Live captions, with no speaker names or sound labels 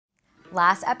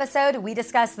Last episode, we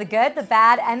discussed the good, the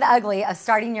bad, and the ugly of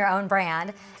starting your own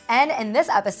brand. And in this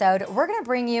episode, we're going to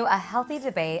bring you a healthy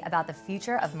debate about the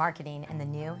future of marketing in the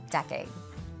new decade.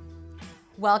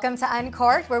 Welcome to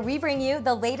Uncorked, where we bring you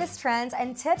the latest trends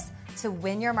and tips to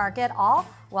win your market, all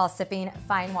while sipping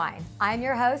fine wine. I'm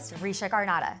your host, Risha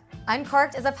Garnata.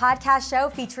 Uncorked is a podcast show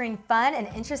featuring fun and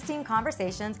interesting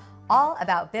conversations all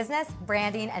about business,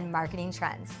 branding, and marketing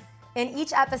trends. In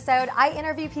each episode, I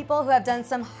interview people who have done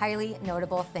some highly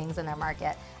notable things in their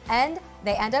market, and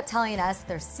they end up telling us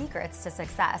their secrets to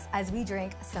success as we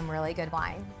drink some really good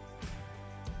wine.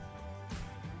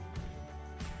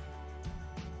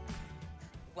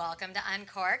 Welcome to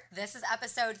Uncorked. This is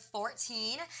episode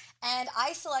 14, and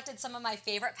I selected some of my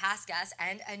favorite past guests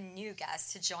and a new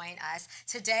guest to join us.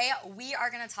 Today, we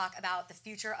are going to talk about the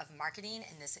future of marketing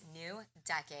in this new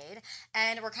decade,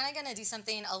 and we're kind of going to do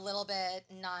something a little bit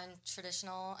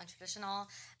untraditional.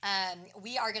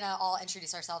 We are going to all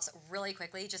introduce ourselves really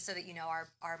quickly, just so that you know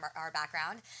our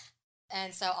background.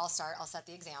 And so I'll set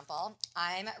the example.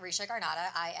 I'm Risha Garnata.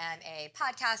 I am a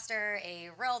podcaster, a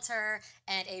realtor,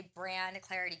 and a brand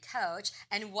clarity coach.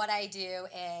 And what I do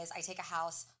is I take a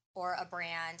house or a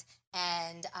brand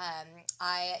and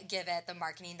I give it the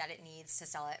marketing that it needs to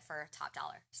sell it for top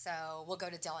dollar. So we'll go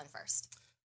to Dylan first.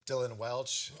 Dylan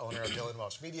Welch, owner of Dylan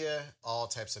Welch Media, all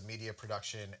types of media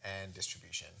production and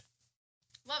distribution.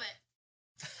 Love it.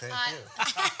 Thank you.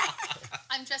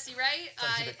 I'm Jessie Wright.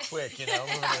 Keep it quick,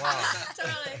 moving along.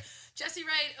 Totally. Jessie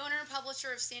Wright, owner and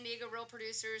publisher of San Diego Real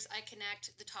Producers. I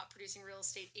connect the top producing real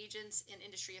estate agents and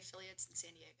industry affiliates in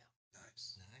San Diego.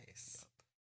 Nice.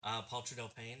 Paul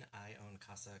Trudeau-Payne. I own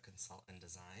Casa Consult and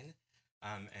Design,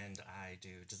 and I do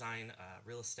design,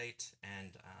 real estate,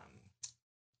 and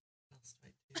what else do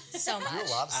I do? So much. You do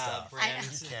a lot of stuff.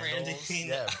 Branding,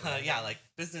 Candles, like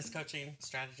business coaching,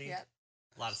 strategy. Yep.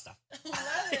 A lot of stuff. Love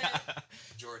it.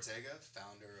 Joe Ortega,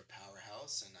 founder of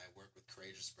Powerhouse, and I work with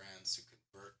courageous brands who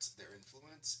convert their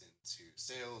influence into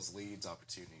sales, leads,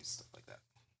 opportunities, stuff like that.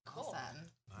 Cool. Awesome.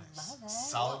 Nice. Love it.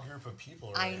 Solid group of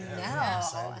people. I Right know. now. I'm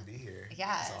excited to be here. Yeah.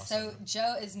 That's So awesome.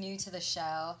 Joe is new to the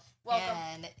show. Welcome.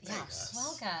 And Thanks.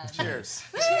 welcome. Cheers.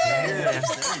 There you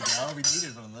go. We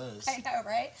needed one of those. I know,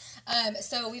 right?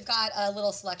 So we've got a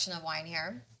little selection of wine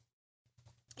here.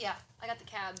 Yeah, I got the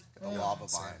cab. The lava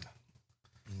vine.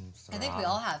 I think we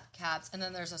all have cabs, and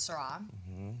then there's a Syrah.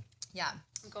 Mm-hmm. Yeah,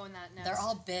 I'm going that next. they're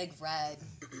all big, red,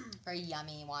 very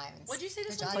yummy wines. What'd you say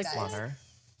this Good was job, Like guys.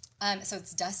 water. So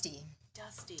it's dusty.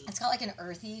 Dusty. It's got like an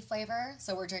earthy flavor.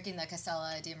 So we're drinking the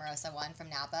Casella di Morosa one from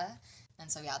Napa, and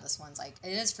so yeah, this one's like,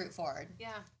 it is fruit forward. Yeah.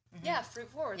 Yeah, fruit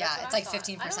forward. Yeah, That's it's what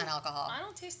like I thought. 15% alcohol. I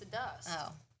don't taste the dust.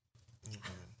 Oh,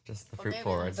 Just the Or fruit maybe-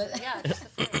 forward. But- Yeah, just the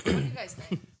fruit. What do you guys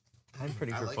think? I'm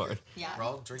pretty I fruit like forward. it. yeah. We're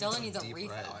all drinking Dylan some needs a deep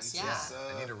refill. reds. Yeah. Yes,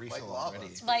 I need a refill like lava.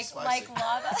 already. It's Like spicy.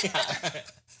 lava.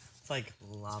 It's like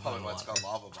lava. Probably why water. it's called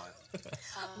lava vine.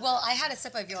 Well, I had a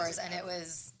sip of yours, and it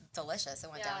was delicious.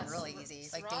 It went down really Syrah- easy,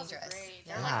 like Syrahs are dangerous. Great.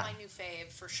 They're Yeah. like my new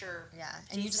fave for sure. Yeah,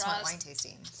 and you just went Syrahs. wine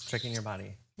tasting. It's tricking your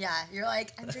body. Yeah, you're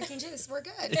like, I'm drinking juice. We're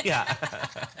good. Yeah.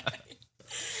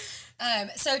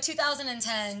 So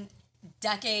 2010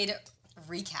 decade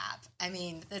recap. I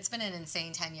mean, it's been an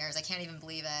insane 10 years. I can't even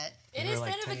believe it. It You is were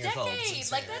the like end of a 10 years old. decade.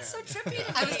 It's Like, that's so trippy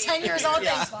to me. I was 10 years old,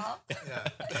 Yeah. thanks, Paul.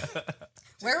 Yeah.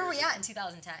 Where were we at in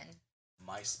 2010?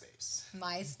 MySpace.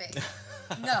 MySpace.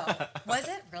 No. Was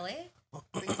it really?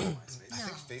 I think it was MySpace. I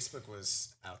think Facebook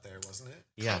was out there, wasn't it?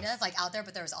 Yeah. Kind of like out there,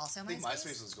 but there was also I think MySpace.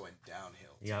 MySpace was going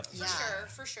downhill. Yep. Yeah.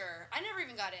 For sure. I never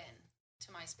even got in to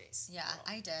MySpace. Yeah,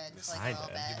 I did for like I a little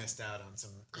did. bit. You missed out on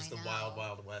some. It was I the know. wild,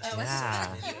 wild west. Oh, was it?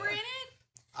 Yeah. You were in it?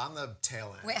 On the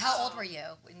tail end. Wait, how old were you?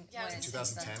 Yeah, I was In in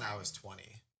 2010, I was 20.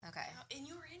 Okay. And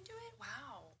you were into it?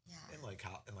 Wow. Yeah. In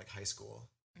like high school.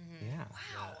 Yeah.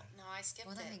 Wow. No, I skipped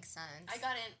Well, that it. makes sense. I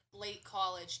got in late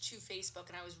college to Facebook,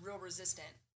 and I was real resistant.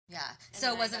 Yeah. And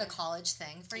So then was I it a got- college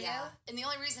thing for you? And the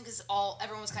only reason, because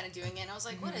everyone was kind of doing it, and I was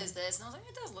like, what is this? And I was like,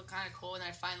 it does look kind of cool, and then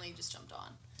I finally just jumped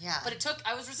on. Yeah. But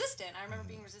I was resistant. I remember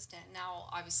being resistant. Now,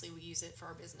 obviously, we use it for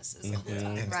our businesses all the Mhm.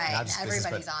 time. And Right, not just business,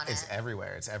 everybody's but on it's it.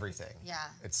 everywhere. It's everything. Yeah.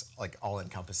 It's like all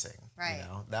encompassing. Right. You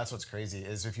know? That's what's crazy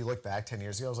is if you look back 10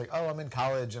 years ago, I was like, oh, I'm in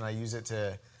college and I use it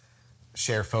to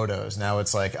share photos. Now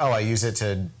it's like, oh, I use it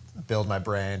to build my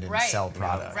brand and Right. sell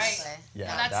products. Right.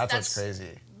 Yeah, And that's what's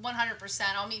crazy.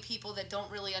 100%. I'll meet people that don't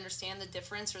really understand the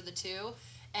difference or the two,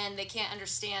 and they can't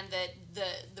understand that the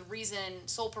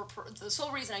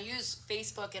sole reason I use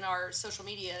Facebook and our social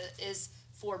media is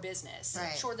for business.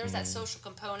 Right. Sure, there's that social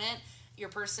component,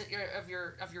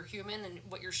 of your human and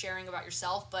what you're sharing about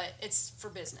yourself, but it's for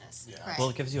business. Yeah. Right. Well,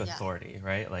 it gives you Yeah. authority,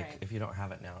 right? Like Right. if you don't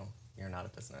have it now, you're not a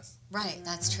business. Right,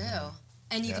 that's true.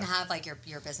 And you can Yeah. have like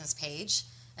your business page.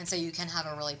 And so you can have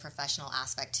a really professional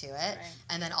aspect to it, Right.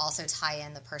 and then also tie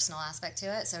in the personal aspect to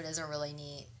it. So it is a really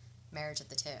neat marriage of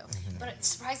the two. But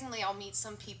surprisingly, I'll meet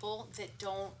some people that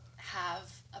don't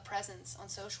have a presence on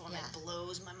social, and Yeah. it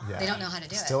blows my mind. Yeah. They don't know how to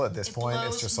do Still it. at this It point, it's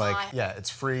blows just my- like, yeah, it's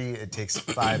free. It takes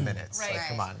 5 minutes. Right. Like,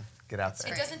 come Right. on, get out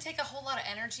there. It doesn't take a whole lot of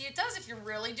energy. It does if you're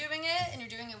really doing it and you're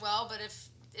doing it well, but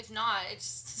if not,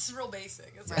 it's real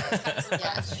basic. It's, Right. it's kind of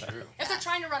Yeah. surprising. True. If they're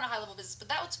trying to run a high level business,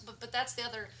 but that's the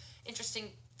other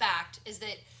interesting fact is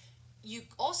that you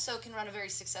also can run a very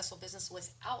successful business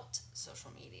without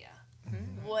social media.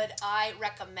 Would I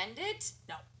recommend it?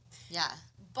 No. Yeah.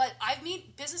 But I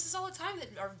meet businesses all the time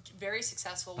that are very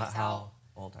successful But without. how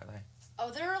old are they?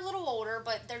 Oh, they're a little older,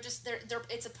 but they're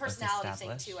it's a personality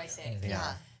thing established? too. I think.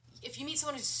 Yeah. If you meet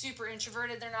someone who's super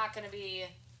introverted, they're not going to be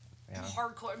Yeah.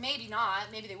 hardcore. Maybe not.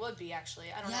 Maybe they would be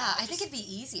actually. I don't know. Yeah, I Just- think it'd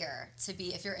be easier to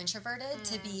be, if you're introverted,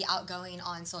 to be outgoing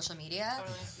on social media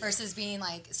Totally. versus being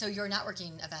like, so your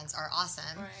networking events are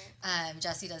awesome. Right.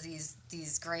 Jessie does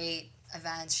these great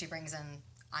events. She brings in,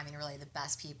 I mean, really the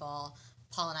best people.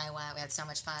 Paul and I went. We had so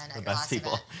much fun at your best last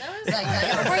people. event. That was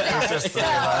Like, we're there. So,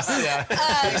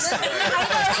 Yeah.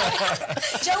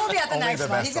 Joe will be at the Only next the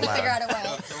one. best He's going to figure out a way.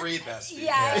 The 3 best people.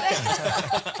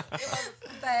 Yeah.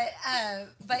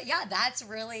 but yeah,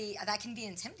 that can be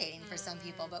intimidating for some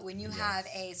people. But when you have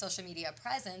a social media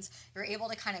presence, you're able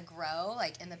to kind of grow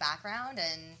like in the background,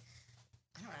 and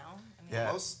I don't know. I mean,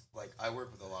 Yeah. Most, like, I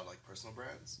work with a lot of, like, personal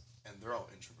brands, and they're all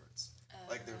introverts.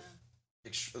 Like,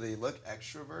 they look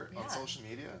extrovert on Yeah. social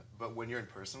media, but when you're in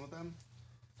person with them,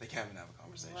 they can't even have a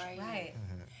conversation. right.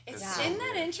 It's, Yeah. Isn't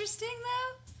that interesting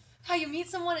though? How you meet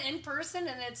someone in person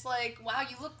and it's like, wow,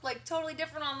 you look like totally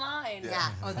different online.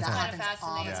 Yeah. Oh, that kinda happens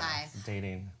all the fascinating. time.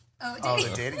 Dating. Oh, Oh,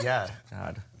 did the dating? Yeah.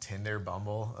 God. Tinder,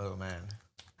 Bumble. Oh, man.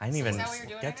 I didn't is even that what you're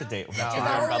doing get right to now? date with No. Is Tinder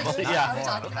that and what we're Bumble. doing? Yeah. Are we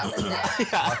talking about this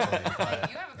now? Luckily, but,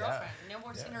 Like, you have a girlfriend. No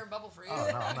more Tinder or Bubble for you. oh,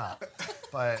 no, I'm not.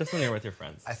 But Just when you're with your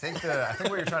friends. I think what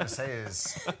you're trying to say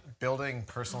is building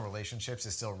personal relationships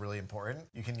is still really important.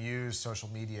 You can use social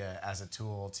media as a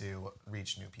tool to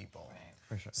reach new people.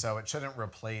 For sure. So it shouldn't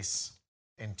replace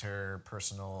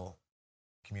interpersonal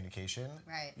communication.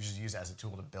 Right. You should use it as a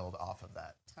tool to build off of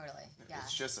that. Totally. Yeah.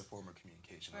 It's just a form of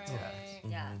communication. That's Right. all.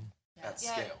 Yeah. At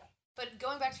Yeah. scale. But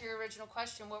going back to your original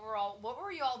question, what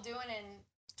were you all doing in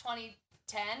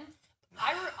 2010?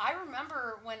 I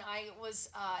remember when I was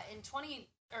in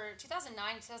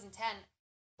 2009, 2010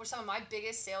 were some of my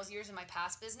biggest sales years in my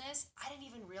past business. I didn't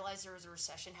even realize there was a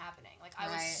recession happening. Like I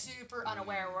was Right. super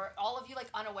unaware. Were all of you like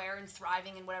unaware and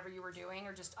thriving in whatever you were doing,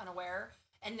 or just unaware?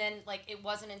 And then like it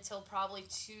wasn't until probably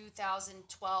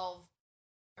 2012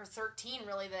 or 13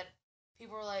 really that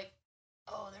people were like,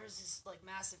 oh, there's this like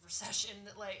massive recession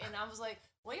that like, and I was like,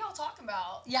 what are y'all talking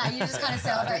about? Yeah, you just kind of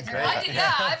sailed right through Great. it.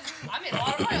 I made a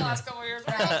lot of money the last couple of years.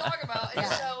 What are y'all talking about? And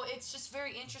Yeah. so it's just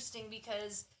very interesting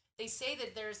because they say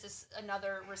that there's this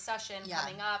another recession Yeah.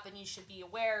 coming up, and you should be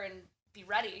aware and be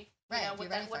ready. You Right, know, be what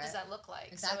ready that, what for does it. that look like?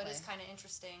 So Exactly. it is kind of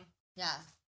interesting. Yeah.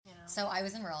 You know. So I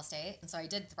was in real estate, and so I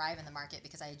did thrive in the market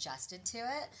because I adjusted to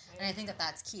it. And I think that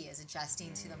that's key, is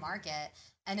adjusting to the market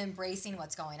and embracing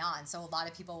what's going on. So a lot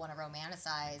of people want to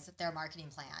romanticize their marketing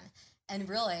plan. And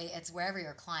really, it's wherever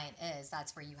your client is,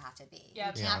 that's where you have to be.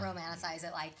 Yeah. You can't romanticize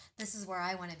it like, this is where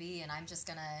I want to be, and I'm just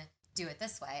going to do it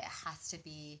this way. It has to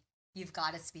be, you've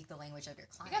got to speak the language of your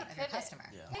client, gotta of your pivot. customer.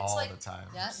 Yeah. It's All like- the time.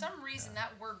 Yeah. For some reason,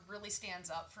 that word really stands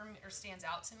up for me, or stands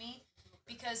out to me,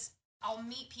 because I'll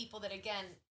meet people that again,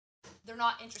 they're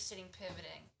not interested in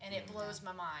pivoting, and it blows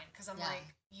my mind because I'm Yeah. like,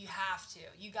 you have to,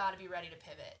 you got to be ready to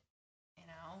pivot, you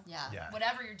know. Yeah. Yeah.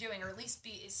 Whatever you're doing, or at least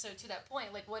be so to that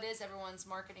point. Like, what is everyone's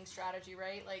marketing strategy,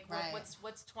 right? Like, Right.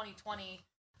 what's 2020?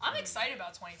 I'm excited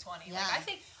about 2020. Like, Yeah. I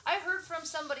think I heard from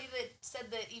somebody that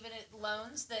said that even at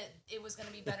loans that it was going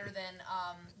to be better than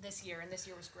this year, and this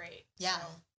year was great. Yeah. So,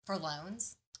 For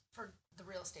loans, for the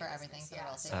real estate for business, everything, for yeah. the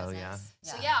real estate Oh, business.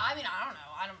 So yeah, I mean, I don't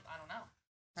know. I don't know.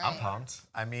 I'm Right. pumped.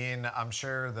 I mean, I'm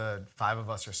sure the 5 of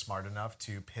us are smart enough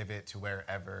to pivot to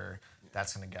wherever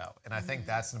that's going to go. And I think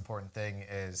that's an important thing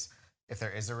is if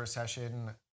there is a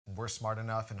recession, we're smart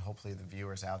enough, and hopefully the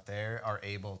viewers out there are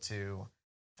able to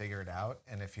figure it out.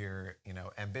 And if you're,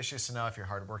 ambitious enough, you're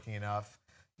hardworking enough,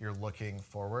 you're looking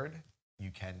forward,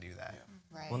 you can do that.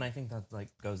 Right. Well, and I think that like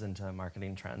goes into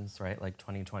marketing trends, right? Like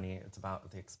 2020, it's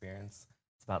about the experience,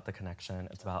 it's about the connection,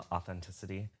 it's about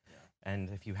authenticity. And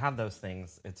if you have those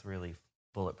things, it's really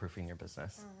bulletproofing your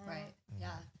business. Right.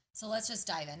 Yeah. So let's just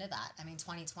dive into that. I mean,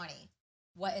 2020.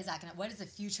 What does the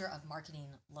future of marketing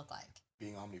look like?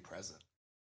 Being omnipresent.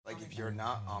 Like if you're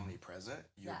not omnipresent,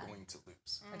 you're Yeah. going to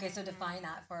lose. Okay, so define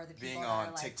that for the people Being that on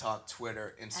are like, TikTok,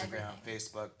 Twitter, Instagram, everything.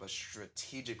 Facebook, but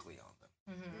strategically on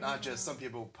them. Mhm. Not just some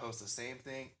people post the same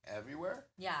thing everywhere,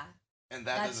 Yeah, and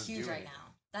that that's doesn't huge do right anything. now.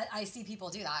 That I see people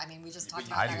do that. I mean, we just talked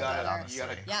But about I that do that, earlier. honestly. You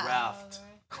gotta Yeah. craft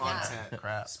content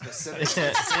Crap. specific.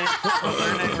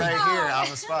 Learning right here on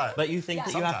the spot. But you think Yeah.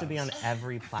 that you have to be on Sometimes.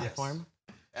 every platform?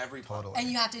 Every Totally. And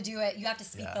you have to do it. You have to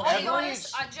speak Yeah. the I'll be language.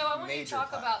 honest, Joe, I want you to Major talk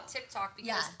platform. about TikTok because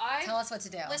Yeah, I tell us what to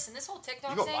do. listen. This whole TikTok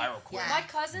You go thing. viral quick. Yeah. My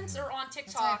cousins are on That's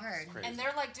what I've TikTok, heard. Crazy. and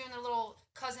they're like doing their little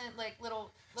cousin, like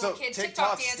little So kid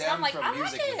TikTok TikTok dance, and I'm stemmed like, from I like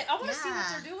Musical.ly. it. I want to see what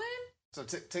Yeah. they're doing. So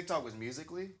TikTok was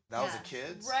Musically. That was Yeah. the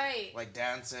kids, Right. Like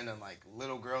dancing and like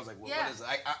little girls. Like, Yeah. what is it?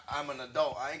 I'm an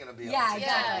adult. I ain't gonna be Yeah, on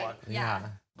TikTok. exactly. One. Yeah.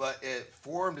 But it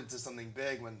formed into something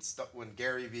big when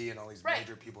Gary Vee and all these Right.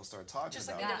 major people started talking Just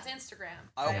like about they it. did with Instagram.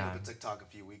 I opened Yeah. up a TikTok a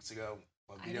few weeks ago.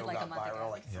 A I did, video like, a got month ago.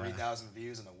 viral, like Yeah. 3,000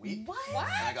 views in a week. What? And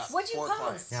I got What'd you 4 post?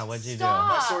 clients. Yeah, what'd you Stop.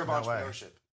 My story of No way.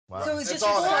 entrepreneurship. Wow. So it was It's just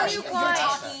your all story. hashtags. You It's were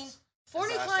hashtags. talking.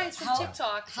 40 It's clients from How-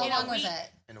 TikTok. How in a long was week.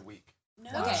 it? In a week. No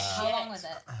Okay, shit. how long was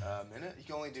it? A minute? You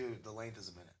can only do the length is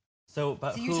a minute. So,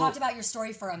 but So you who? talked about your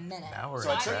story for a minute. Now we're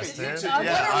So I took a interested. YouTube- What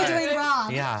Yeah, are we alright. doing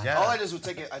wrong? yeah. Yeah. All I did was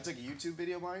I took a YouTube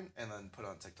video of mine and then put it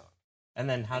on TikTok. And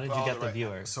then how did Put you all get the the right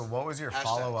viewers? So what was your Hashtags.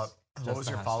 follow up? What Just was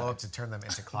the your follow up hashtags. to turn them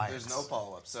into clients? There's no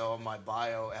follow up. So my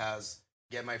bio has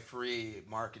get my free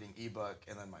marketing ebook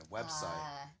and then my website.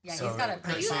 Yeah, So he's got a it's But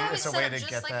pretty. you So have it it's a set way up to just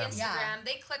get like them- Instagram. Yeah.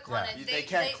 They click Yeah. on it. They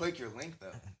can't click your link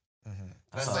though.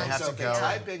 That's So they like, have so to if go. they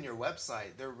type in your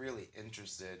website, they're really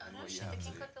interested Oh in no what you shit! have They to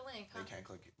can't do. click the link. Huh? They can't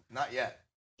click it. Not yet.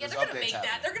 Yeah, There's they're gonna updates make that.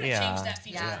 happening. They're gonna Yeah. change that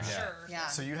feature Yeah. for Yeah. sure. Yeah.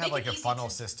 So you Make have like it a easy funnel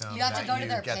to- system You have to that go to you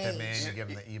their get them in, page. you give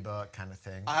them the ebook kind of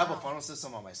thing. I have Wow. a funnel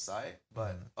system on my site,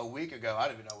 but a week ago I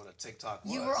didn't even know what a TikTok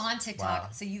was. You were on TikTok, Wow.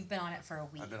 so you've been on it for a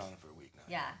week. I've been on it for a week now.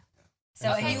 Yeah. So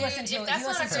and Okay, you dude, listen to if that's you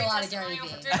not listen a to a great lot of Gary testimonial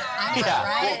Vee. for TikTok, I know, Yeah,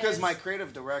 right? well, because my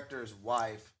creative director's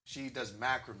wife, she does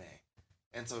macrame,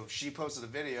 and so she posted a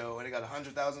video and it got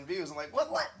 100,000 views. I'm like, what?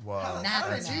 Whoa. How did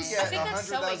Macrame. you get I think that's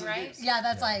sewing, 100,000 right? views? Yeah,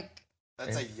 that's like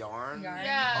That's a yarn. yarn.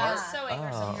 Yeah, art. sewing or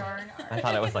Oh. something. Yarn art. I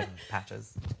thought it was like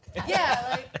patches.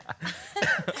 Yeah, like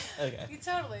Okay. you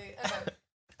totally. Okay.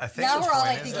 I think Now the we're all point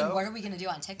like is, thinking, though, what are we gonna do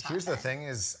on TikTok? Here's the then? thing: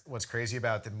 is what's crazy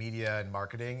about the media and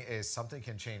marketing is something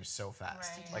can change so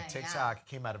fast. Right. Like Okay, yeah. TikTok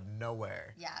came out of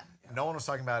nowhere. Yeah. No one was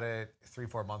talking about it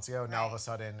 3-4 months ago. Now all of Right. a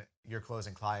sudden you're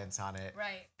closing clients on it.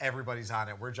 Right. Everybody's on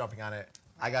it. We're jumping on it.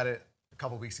 I got it a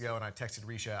couple weeks ago and I texted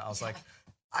Risha. I was like,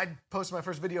 I posted my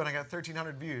first video and I got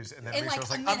 1,300 views. And then In Risha like was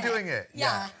a like, I'm minute. doing it.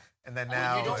 Yeah. And then You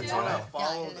now don't it's want real. to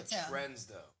follow I did the it too. trends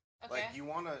though. Okay. Like you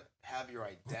want to have your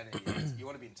identity. You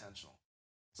want to be intentional.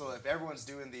 So if everyone's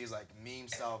doing these like meme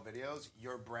style videos,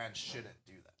 your brand shouldn't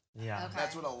do that. Yeah. Okay.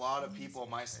 That's what a lot of people,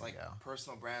 my like go.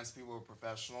 personal brands, people who are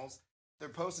professionals, they're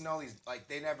posting all these like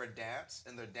they never dance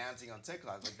and they're dancing on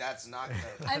TikTok. Like that's not gonna.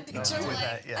 I'm picturing with like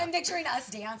that, yeah. I'm picturing us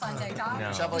dance on TikTok. No.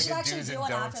 We should have We like should a actually do's do and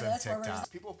one don'ts after of this where we're TikTok.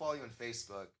 just People follow you on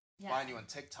Facebook, Yeah. find you on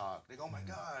TikTok. They go, oh my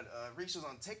God, Risha's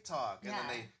on TikTok. And Yeah. then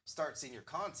they start seeing your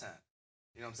content.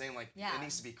 You know what I'm saying? Like Yeah. it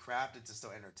needs to be crafted to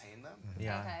still entertain them.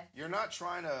 Yeah. Okay. You're not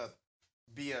trying to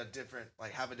be a different,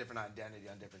 like have a different identity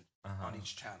on different on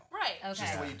each channel. Right. It's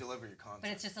just Okay. the way you deliver your content.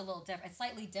 But it's just a little different. It's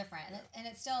slightly different, and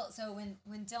it's still. So when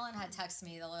Dylan had texted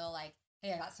me the little like,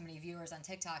 "Hey, I got so many viewers on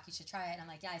TikTok. You should try it." And I'm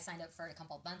like, "Yeah, I signed up for it a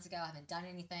couple of months ago. I haven't done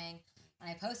anything." And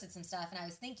I posted some stuff, and I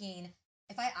was thinking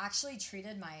if I actually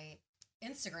treated my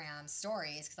Instagram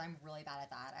stories, because I'm really bad at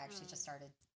that. I actually just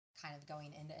started kind of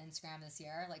going into Instagram this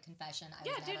year. Like confession, I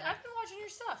Yeah, was dude, never. I've been watching your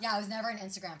stuff. Yeah, I was never an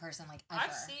Instagram person like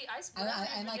ever.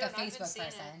 I'm like a Facebook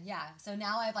person. Yeah. So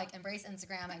now I've like embraced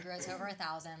Instagram. I grew it to over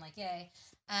 1,000. Like, yay.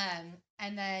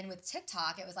 And then with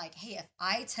TikTok, it was like, hey, if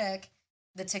I took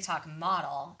the TikTok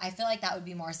model, I feel like that would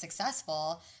be more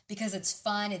successful because it's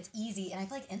fun, it's easy, and I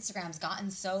feel like Instagram's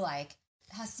gotten so like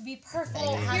it has to be perfect.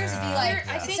 Well, it has here's to be Yeah. like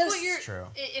I it's think so what you're. true.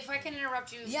 If I can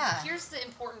interrupt you, Yeah. Here's the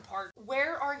important part: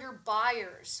 where are your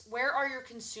buyers? Where are your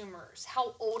consumers?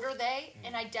 How old are they?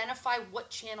 And identify what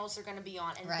channels they're going to be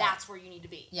on, and Right. that's where you need to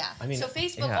be. yeah. I mean, So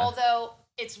Facebook, yeah. although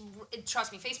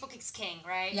trust me, Facebook is king,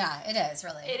 right? Yeah, it is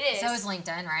really. It is. So is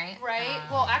LinkedIn, right? Right.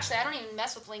 Well, actually, I don't even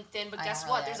mess with LinkedIn, but I guess don't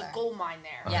what? really There's a either. gold mine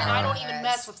there, Yeah, and I don't there even is.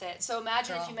 mess with it. So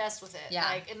imagine if Girl. you messed with it. Yeah.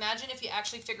 Like, imagine if you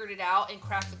actually figured it out and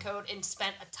cracked the code and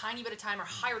spent a tiny bit of time or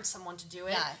hired someone to do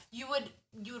it. Yeah. You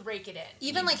would rake it in.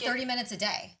 Even You'd like get- 30 minutes a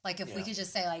day. Like if we Yeah. could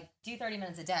just say like do 30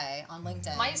 minutes a day on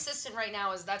LinkedIn. My assistant right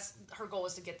now that's her goal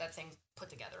is to get that thing put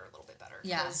together a little bit better.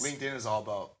 Yeah. 'Cause- LinkedIn is all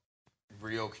about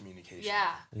real communication.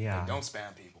 Yeah. Yeah. Like, don't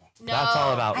spam people. No. That's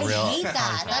all about I real hate that.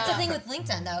 content. That's the thing with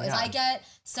LinkedIn though, is Yeah. I get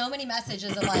so many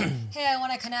messages of like, hey, I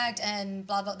want to connect and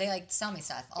blah, blah. They like sell me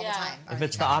stuff all the Yeah. time. Or If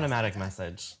it's the try to automatic sell stuff.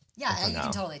 message. Yeah, it's a you no.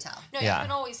 can totally tell. No, Yeah. you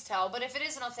can always tell. But if it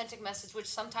is an authentic message, which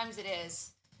sometimes it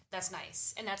is, that's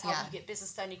nice. And that's how Yeah. you get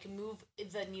business done. You can move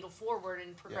the needle forward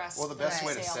and progress. Well, the best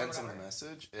way to sale or send someone a whatever.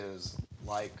 message is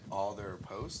like all their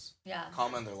posts. Yeah.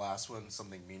 Comment their last one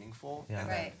something meaningful, Yeah. and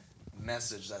Right. then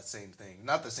message that same thing.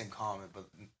 Not the same comment, but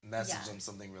message Yeah. them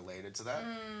something related to that.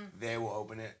 They will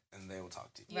open it and they will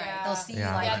talk to you. Right. Yeah. They'll see you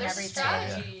Yeah. like Yeah, and there's a everything.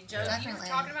 strategy, Joe. You were Definitely.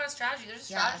 talking about a strategy. There's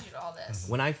a Yeah. strategy to all this.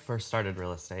 When I first started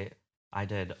real estate, I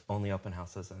did only open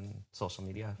houses and social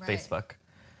media, Right. Facebook,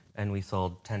 and we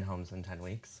sold 10 homes in 10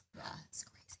 weeks. Yeah, it's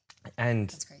crazy. And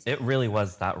That's crazy. it really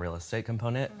was that real estate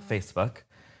component, Facebook.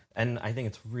 And I think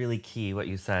it's really key what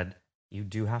you said. You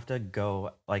do have to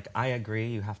go, like, I agree,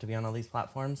 you have to be on all these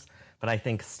platforms. But I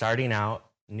think starting out,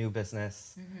 new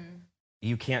business,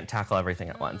 you can't tackle everything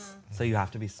at once. So you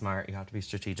have to be smart, you have to be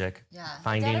strategic, Yeah.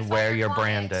 finding Identify where your your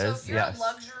client. brand So is. if you're Yes. a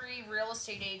luxury real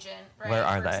estate agent, right? Where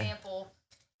are for they? example,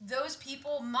 those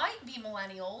people might be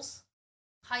millennials,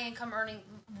 high income earning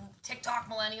TikTok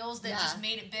millennials that Yeah. just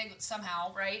made it big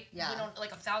somehow, right? Yeah. We don't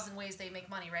like 1,000 ways they make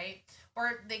money, right?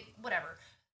 Or they whatever.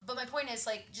 But my point is,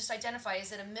 like, just identify: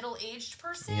 is it a middle-aged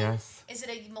person? Yes. Is it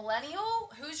a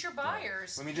millennial? Who's your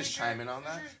buyers? Let me just Who's your- chime in on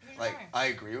who's that. your- who's your Like, buyer? I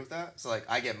agree with that. So, like,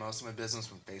 I get most of my business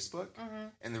from Facebook. Mm-hmm.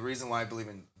 And the reason why I believe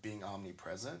in being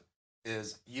omnipresent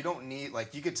is you don't need,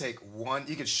 like, you could take one,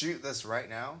 you could shoot this right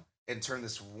now and turn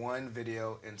this one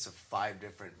video into 5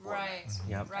 different formats. Right.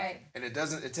 Yep. Right. And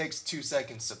it takes 2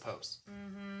 seconds to post.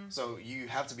 So you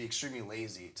have to be extremely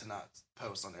lazy to not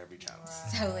post on every channel.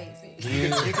 So lazy.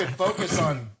 You could focus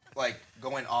on, like,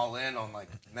 going all in on, like,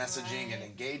 messaging and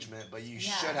engagement, but you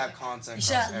Yeah. should have content You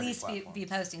should across at every least platform. be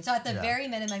posting. So at the Yeah. very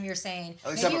minimum, you're saying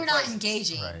At least maybe have a you're not presence.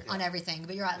 engaging Right. on everything,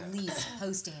 but you're at least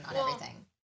posting on Well, everything.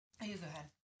 You go ahead.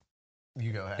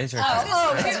 You go ahead. It's your Oh, turn.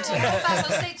 oh, Real it's your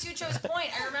fast, I'll say to Joe's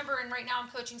point. I remember, and right now I'm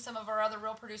coaching some of our other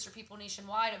real producer people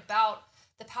nationwide about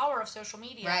the power of social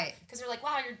media. Right. Because they're like,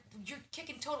 wow, you're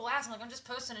kicking total ass. I'm like, I'm just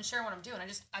posting and sharing what I'm doing.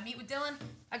 I meet with Dylan.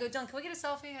 I go, Dylan, can we get a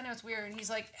selfie? I know it's weird. And he's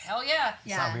like, hell yeah.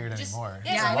 It's not weird Just- anymore.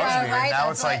 yeah, It I was know, weird. right? Now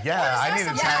That's it's like, what- yeah, I Or need to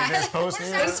just tag ask this someone- post or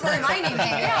here. just Thanks for reminding me.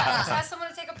 Yeah, just ask someone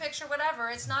to take a picture, whatever.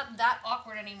 It's not that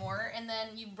awkward anymore. And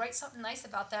then you write something nice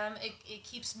about them. It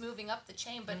keeps moving up the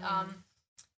chain. But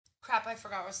crap, I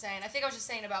forgot what I was saying. I think I was just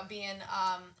saying about being.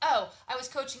 I was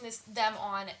coaching them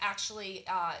on actually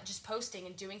just posting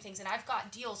and doing things, and I've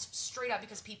got deals straight up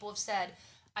because people have said,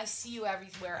 I see you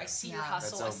everywhere. I see your Yeah.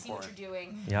 hustle. That's I so see what important. you're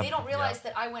doing. Yep. They don't realize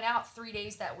that I went out 3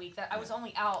 days that week. That I was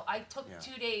only out. I took Yeah.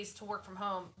 2 days to work from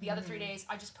home. The other 3 days,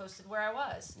 I just posted where I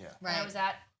was. Yeah. And I Right. was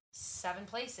at 7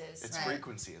 places. It's Right.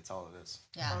 frequency. It's all it is.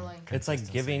 Yeah. Totally. It's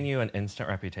like giving you an instant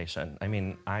reputation. I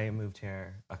mean, I moved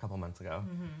here a couple months ago.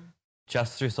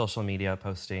 Just through social media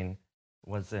posting,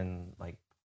 was in like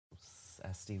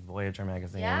SD Voyager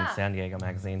magazine, Yeah. San Diego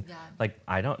magazine. Yeah. Like,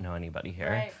 I don't know anybody here,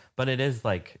 Right. but it is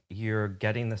like you're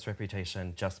getting this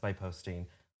reputation just by posting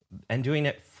and doing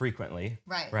it frequently.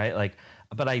 Right. Right. Like,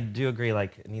 but I do agree,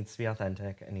 like, it needs to be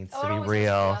authentic. It needs Oh, to it be always needs to be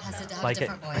real. authentic. Has to have Like, a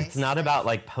different voice. it's not about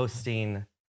like posting.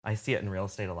 I see it in real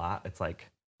estate a lot. It's like,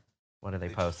 what do they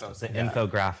They post? just post The it.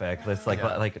 infographic. This like,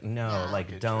 Yeah. like no, Yeah.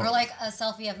 like Or don't. Or like a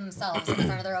selfie of themselves in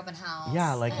front of their open house.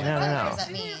 Yeah, like, What no. does that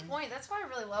To your mean? point, that's why I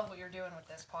really love what you're doing with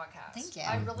this podcast. Thank you.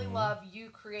 I really love you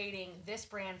creating this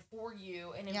brand for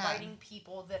you and Yeah. inviting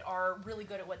people that are really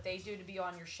good at what they do to be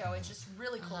on your show. It's just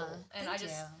really cool. And I Thank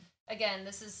just, you. again,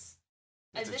 this is.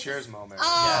 It's a this cheers is- moment.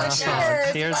 Oh, Yeah.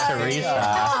 cheers. Cheers, buddy. Teresa.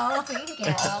 Oh, thank you.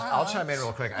 I'll chime in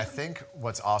real quick. I think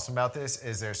what's awesome about this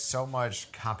is there's so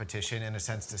much competition in a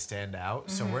sense to stand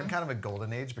out. So we're in kind of a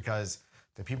golden age because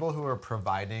the people who are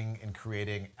providing and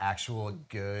creating actual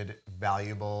good,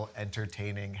 valuable,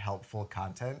 entertaining, helpful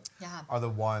content Yeah. are the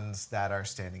ones that are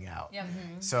standing out. Yep.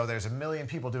 So there's a million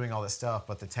people doing all this stuff,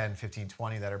 but the 10, 15,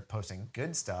 20 that are posting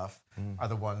good stuff are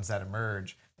the ones that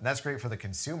emerge. And that's great for the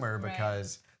consumer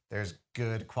because there's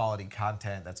good quality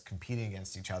content that's competing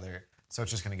against each other. So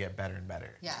it's just going to get better and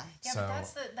better. Yeah. Yeah, So-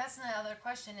 but that's the other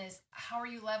question is how are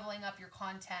you leveling up your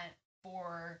content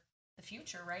for the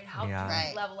future, right? How Yeah. do Right.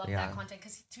 you level up Yeah. that content?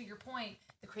 Because to your point,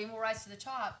 the cream will rise to the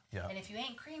top. Yeah. And if you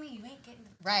ain't creamy, you ain't getting the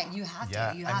Right, you have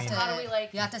Yeah, to. You I have mean- to. How do we,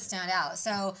 like- You have to stand out.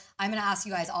 So I'm going to ask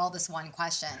you guys all this one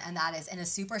question, and that is: in a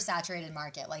super saturated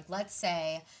market, like let's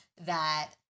say that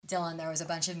Dylan, there was a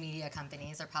bunch of media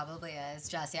companies. There probably is.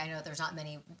 Jesse, I know that there's not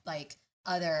many like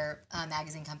other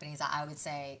magazine companies that I would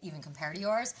say even compare to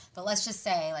yours. But let's just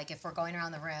say, like, if we're going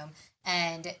around the room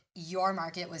and your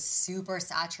market was super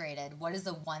saturated, what is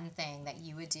the one thing that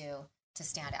you would do to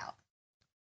stand out?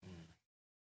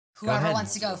 Whoever ahead.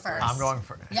 wants to go first. I'm going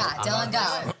for. Yeah, Dylan,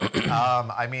 go.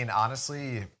 I mean,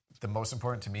 honestly, the most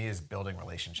important to me is building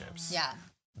relationships. Yeah.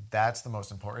 That's the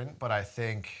most important. But I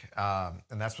think, and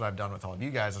that's what I've done with all of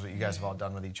you guys, is what you guys have all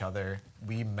done with each other.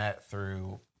 We met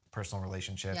through personal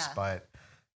relationships, Yeah. but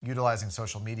utilizing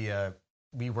social media,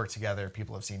 we work together.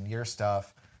 People have seen your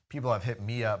stuff. People have hit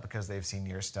me up because they've seen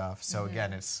your stuff. So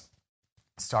again, it's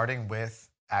starting with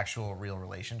actual real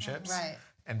relationships Right.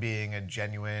 and being a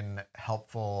genuine,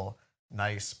 helpful,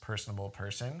 nice, personable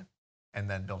person, and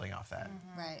then building off that.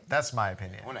 Right. That's my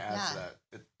opinion. I want to add to Yeah.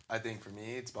 that. I think for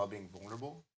me, it's about being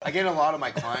vulnerable. I get a lot of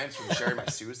my clients from sharing my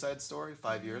suicide story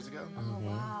 5 years ago, Oh,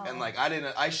 wow. and like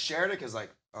I shared it because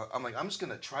like I'm just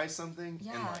gonna try something and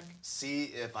Yeah. like see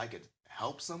if I could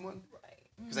help someone.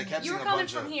 Because I kept You were seeing a coming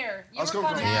bunch from of here. I was coming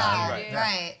from here, here, Yeah. right. dude.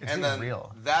 Right. It's and being then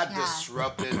real. that Yeah.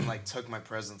 disrupted and like took my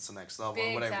presence to the next level.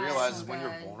 And what Big I time. realized So is when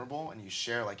you're good. vulnerable and you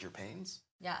share like your pains,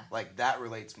 Yeah. like that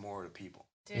relates more to people.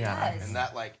 Dude, Yeah. Yes. And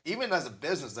that like even as a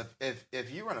business, if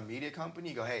you run a media company,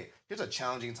 you go, hey, here's a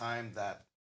challenging time that,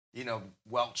 you know,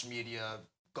 Welch Media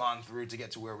gone through to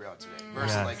get to where we are today.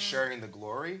 Versus Yes. like sharing the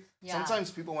glory. Yeah.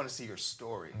 Sometimes people want to see your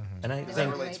story. And I Because think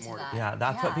that relates more to that. yeah,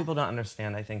 that's Yeah. what people don't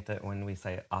understand. I think that when we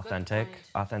say authentic, point.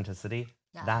 authenticity,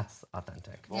 Yeah. that's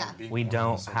authentic. Yeah. Being We vulnerable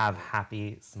don't is so have important.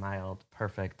 happy, smiled,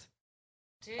 perfect,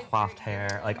 Dude, coiffed you're hair,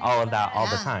 hitting like the all nail of that all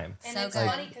the Yeah. time. And So it's good.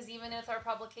 funny because even with our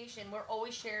publication, we're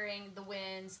always sharing the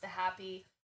wins, the happy,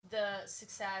 the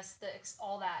success,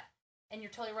 all that. And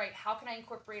you're totally right. How can I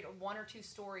incorporate 1 or 2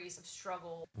 stories of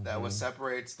struggle? That Mm-hmm. what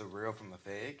separates the real from the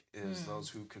fake is those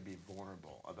who could be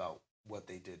vulnerable about what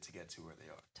they did to get to where they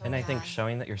are. And I think Yeah.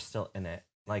 showing that you're still in it,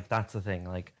 like that's the thing.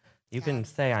 Like you Yeah. can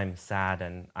say I'm sad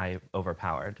and I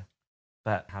overpowered,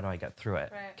 but how do I get through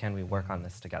it? Right. Can we work on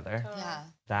this together? Totally. Yeah.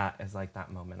 That is like that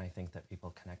moment I think that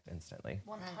people connect instantly.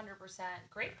 100%.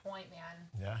 Great point, man.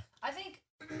 Yeah. I think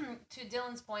to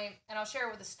Dylan's point, and I'll share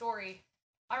it with a story.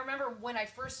 I remember when I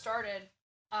first started,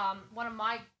 one of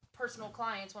my personal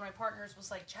clients, one of my partners,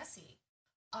 was like, Jesse,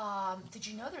 did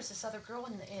you know there's this other girl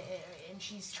and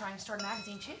she's trying to start a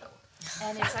magazine too?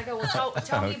 And I go, well,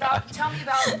 tell me about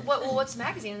what's the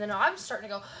magazine? And then I'm starting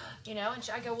to go, you know, and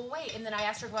I go, well, wait. And then I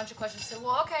asked her a bunch of questions. I said,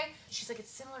 well, okay. She's like,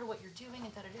 it's similar to what you're doing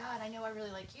and da-da-da. And I know I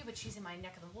really like you, but she's in my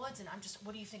neck of the woods. And I'm just,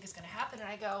 what do you think is going to happen? And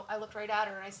I looked right at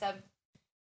her and I said,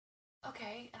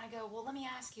 okay. And I go, well, let me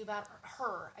ask you about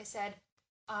her. I said,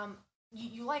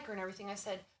 you like her and everything. I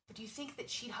said, but do you think that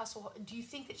she'd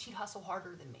hustle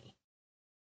harder than me?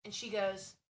 And she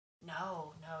goes,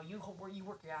 no, you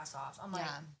work your ass off. I'm like,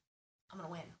 Yeah. I'm going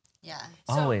to win. Yeah.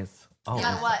 So, Always. You know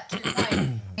Yeah. what? To your point. Bring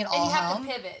it And all you have home.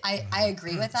 to pivot. I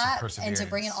agree with that. And to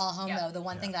bring it perseverance. all home, Yeah. though, the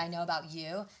one thing that I know about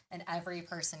you and every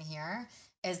person here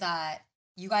is that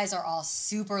you guys are all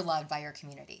super loved by your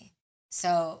community.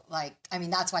 So, like, I mean,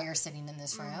 that's why you're sitting in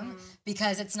this room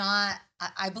because it's not,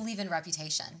 I believe in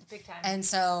reputation. Big time. And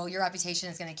so your reputation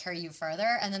is going to carry you further.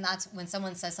 And then that's when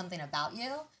someone says something about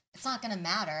you, it's not going to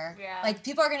matter. Yeah. Like,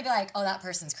 people are going to be like, oh, that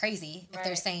person's crazy if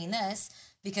they're Right. saying this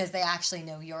because they actually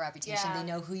know your reputation. Yeah.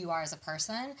 They know who you are as a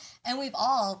person. And we've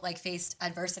all, like, faced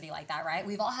adversity like that, right?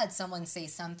 We've all had someone say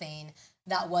something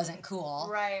that wasn't cool.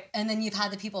 Right. And then you've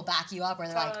had the people back you up where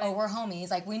they're like, Totally. oh, we're homies.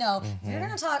 Like, we know if you're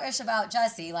going to talk ish about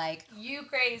Jessie, like, You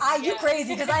crazy. you yeah.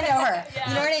 crazy because I know her. Yeah.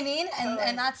 You know what I mean? And Totally.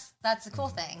 and that's the cool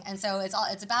thing. And so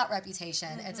it's about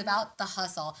reputation. It's about the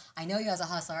hustle. I know you as a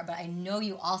hustler, but I know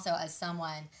you also as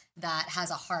someone that has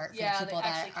a heart for Yeah, the people that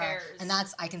that actually are. cares. And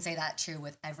I can say that true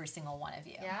with every single one of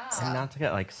you. Yeah. So, And not to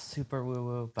get like super woo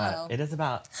woo, but Uh-oh. it is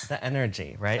about the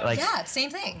energy, right? Like yeah,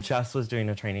 same thing. Just was doing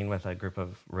a training with a group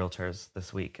of realtors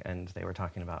this week, and they were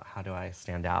talking about how do I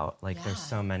stand out? Like, there's Yeah.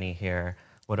 so many here.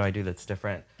 What do I do that's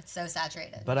different? It's so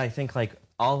saturated. But I think like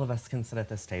all of us can sit at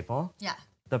this table. yeah.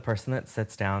 The person that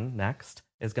sits down next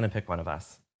is going to pick one of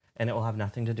us, and it will have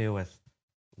nothing to do with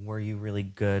were you really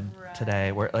good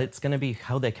today. It's going to be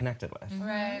how they connected with.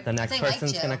 Right. The next they liked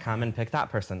person's you. going to come and pick that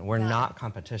person. We're not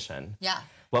competition. Yeah.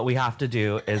 What we have to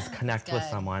do is connect with good.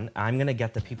 someone. I'm going to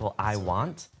get the people I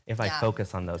want if I Yeah.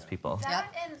 focus on those people.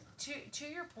 That and to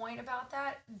your point about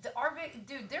that,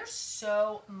 there's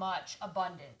so much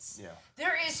abundance. Yeah.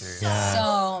 There is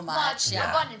So much, yeah.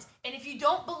 abundance. And if you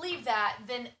don't believe that,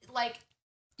 then like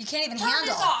You can't even turn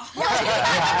handle. this off.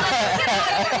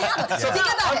 So think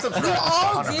about it. We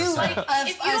all do 100%. Like, a,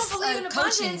 if you don't believe in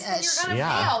coaching abundance, then you're gonna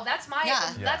Yeah. fail. That's my.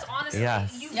 Yeah. That's honestly.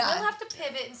 Yes. You Yeah. will have to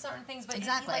pivot in certain things, but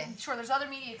Exactly. like, sure, there's other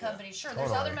media companies. Sure, there's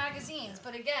Totally. other magazines,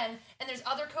 but again, and there's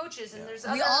other coaches, and there's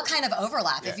We other. all kind of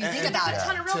overlap if you Yeah, think and- about There's it. a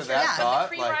ton of To realtors. that From thought, the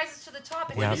cream like- rises to the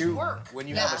top if Yeah. it just work. When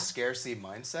you Yeah. have a scarcity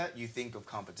mindset, you think of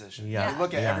competition. Yeah. You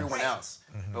look at Yeah. everyone Right. else.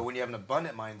 But when you have an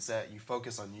abundant mindset, you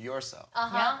focus on yourself.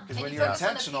 Yeah. Because And when you you're focus on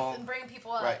the intentional, people and bringing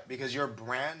people up. right? Because your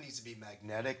brand needs to be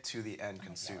magnetic to the end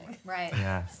consumer. Right.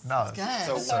 Yes. No, good.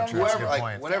 So, so true. That's a whoever, good like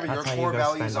point. whatever That's your how you core go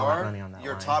values spend all that are, money on that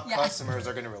your line. top Yeah. customers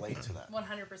are going to relate to that.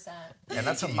 100%. And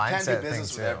that's a You can't do mindset thing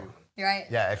business too. with everyone. You're right.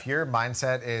 Yeah, if your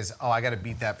mindset is, oh, I got to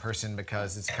beat that person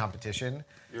because it's a competition,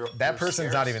 You're that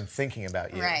person's not scarce. even thinking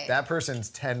about you. Right. That person's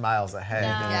 10 miles ahead.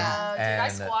 Yeah. Dude, I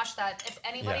And- squash that. If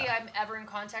anybody Yeah. I'm ever in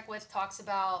contact with talks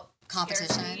about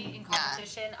Competition. scarcity and Yeah.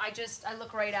 competition, I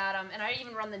look right at them, and I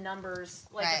even run the numbers.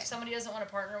 Like Right. if somebody doesn't want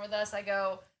to partner with us,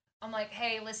 I'm like,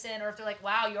 hey, listen. Or if they're like,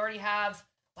 wow, you already have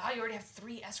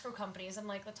 3 escrow companies. I'm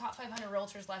like, the top 500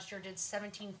 realtors last year did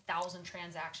 17,000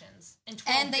 transactions and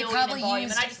 12 And they billion probably in volume.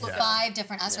 used And I just look at 5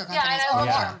 different escrow Yeah, companies and I or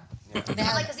love more. them. They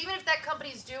have- Like, because even if that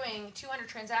company's doing 200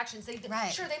 transactions,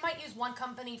 Right. sure they might use one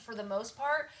company for the most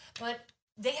part, but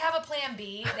they have a plan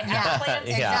B, they have Yeah, a plan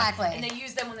C, exactly. and they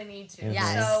use them when they need to.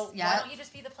 Yes, So yeah. why don't you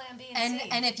just be the plan B and C?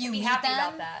 and if you be meet happy them,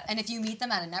 about that. and if you meet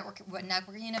them at a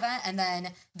networking event, and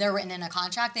then they're written in a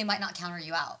contract, they might not counter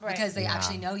you out Right. because they Yeah.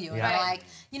 actually know you, and Yeah. they're Right. like,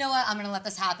 you know what, I'm gonna let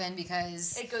this happen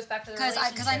because it goes back to the I know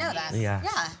relationship that. piece. Yeah.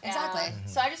 Yeah, exactly.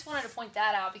 Yeah. So I just wanted to point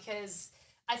that out because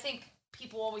I think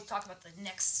people always talk about the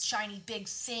next shiny big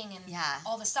thing and Yeah.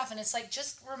 all this stuff, and it's like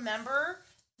just remember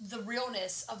the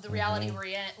realness of the reality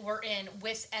we're in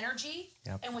with energy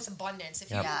Yep. and with abundance.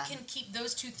 If Yep. you Yeah. can keep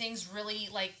those two things really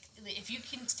like, if you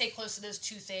can stay close to those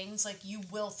two things, like you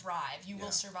will thrive, you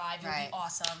will survive, you'll Right. be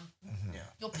awesome. Yeah.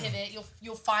 You'll pivot,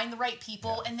 you'll find the right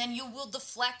people, and then you will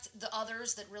deflect the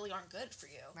others that really aren't good for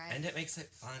you. Right. And it makes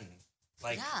it fun.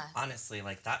 Like, Yeah. honestly,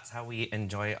 like, that's how we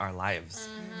enjoy our lives.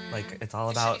 Like, it's all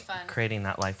It should about be fun. creating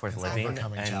that life worth It's living.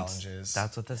 overcoming and challenges.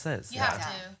 That's what this is. You have Yeah.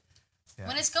 to. Yeah.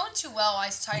 When it's going too well, I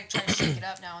try to shake it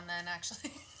up now and then,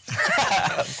 actually.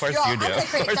 Of course You're all, you do. I'm gonna Of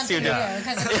create course you something do. new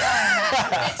because it's going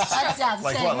that. That sounds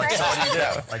Like sick, what? Like, right? so what do you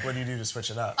do? Like, what do you do to switch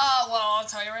it up? Well, I'll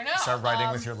tell you right now. Start writing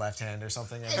with your left hand or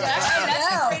something? Actually,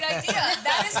 that's No. a great idea.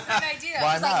 That is a great idea.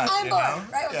 Why It's not? I'm you bored, know?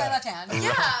 right with Yeah. my left hand.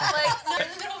 Yeah, like we're in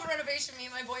the middle of a renovation. Me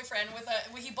and my boyfriend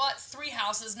he bought 3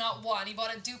 houses, not one. He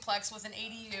bought a duplex with an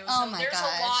ADU. Oh so my there's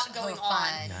gosh. a lot going Oh,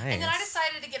 on. fun. And then I Nice.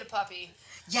 decided to get a puppy.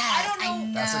 Yes, I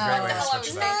don't know That's a know. great what way the to hell I was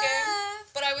switch thinking. it up.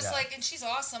 But I was Yeah. like, and she's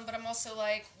awesome, but I'm also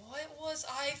like, what was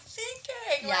I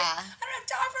thinking? Like, Yeah. I don't have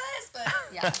time for this,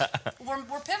 but Yeah.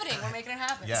 we're pivoting. We're making it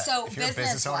happen. Yeah. So if you're a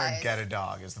business owner, business-wise- get a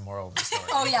dog is the moral of the story.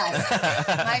 Oh yes,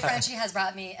 my friend, she has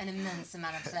brought me an immense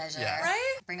amount of pleasure. Yeah.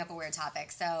 Right? Bring up a weird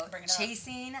topic. So Bring it up.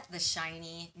 chasing the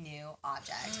shiny new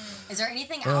object. Is there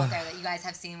anything out there that you guys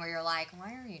have seen where you're like,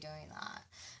 why are you doing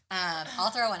that? I'll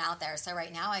throw one out there. So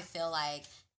right now I feel like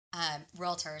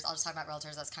realtors. I'll just talk about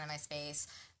realtors. That's kind of my space.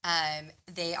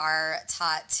 They are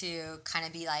taught to kind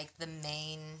of be like the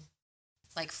main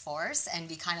like force and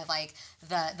be kind of like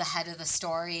the head of the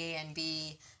story and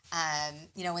be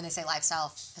when they say lifestyle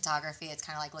photography, it's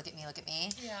kind of like look at me.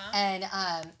 Yeah. And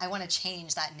I want to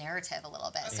change that narrative a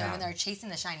little bit. So Yeah. when they're chasing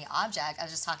the shiny object, I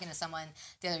was just talking to someone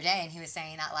the other day, and he was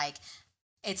saying that like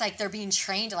it's like they're being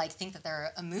trained to like think that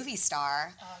they're a movie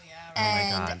star. Oh yeah.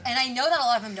 And my God. and I know that a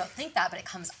lot of them don't think that, but it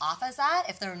comes off as that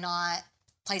if they're not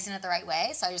placing it the right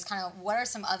way. So I just kind of, what are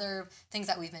some other things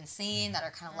that we've been seeing that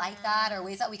are kind of like that, or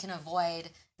ways that we can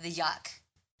avoid the yuck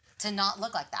to not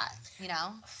look like that, you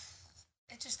know?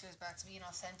 It just goes back to being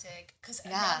authentic. Because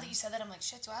Yeah. now that you said that, I'm like,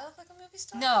 shit, do I look like a movie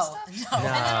star? No, and stuff? no. And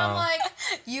then I'm No. like,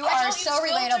 You I are don't so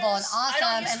use relatable and filters. I don't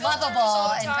awesome use and filters lovable all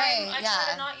the and time. great. I try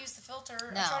Yeah. to not use the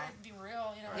filter. No. I try to be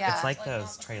real. You know. Yeah. It's like not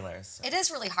those the- trailers. It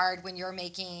is really hard when you're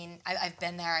making, I've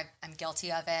been there, I'm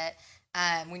guilty of it.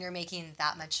 When you're making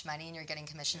that much money and you're getting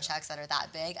commission checks that are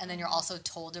that big, and then you're also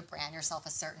told to brand yourself a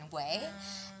certain way,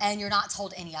 and you're not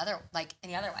told any other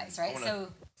ways, right? I wanna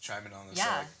So chime in on this. Yeah.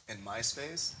 So, like, in my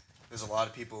space, there's a lot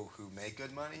of people who make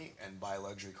good money and buy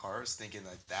luxury cars thinking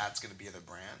that that's going to be their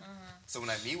brand. So when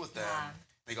I meet with them, Yeah.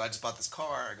 they go, I just bought this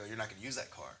car. I go, you're not going to use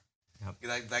that car.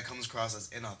 Yep. That comes across as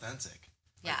inauthentic.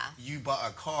 yeah, You bought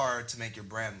a car to make your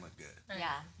brand look good.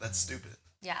 yeah, That's stupid.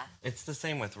 yeah, It's the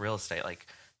same with real estate. Like,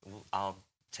 I'll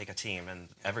take a team, and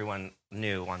everyone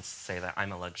new wants to say that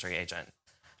I'm a luxury agent.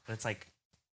 But it's like,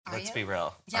 Are let's you? be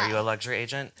real. Yeah. Are you a luxury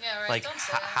agent? Yeah, right. Like, Don't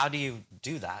say that. how do you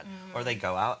do that? Or they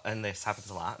go out, and this happens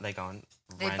a lot. They go and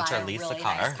they rent buy or a lease really a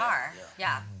car. nice car,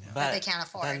 yeah, But they can't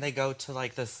afford. Then they go to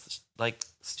like this like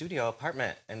studio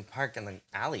apartment and park in the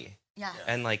alley. yeah,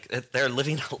 And like they're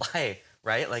living a lie,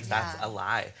 right? Like that's Yeah. a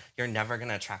lie. You're never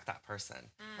gonna attract that person.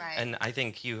 right, And I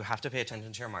think you have to pay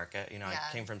attention to your market. You know, Yeah.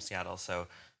 I came from Seattle, so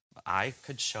I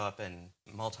could show up in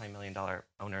multi-million dollar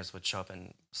owners would show up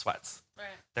in sweats. Right.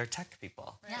 They're tech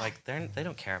people. Yeah. Like they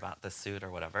don't care about the suit or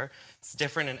whatever. It's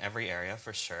different in every area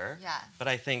for sure. Yeah. But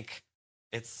I think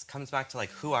comes back to like,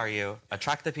 who are you?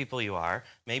 Attract the people you are.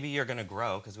 Maybe you're gonna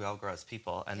grow because we all grow as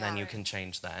people, and then Yeah. you can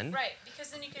change then. Right,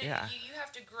 because then you can Yeah. you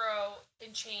have to grow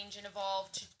and change and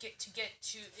evolve to get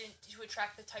to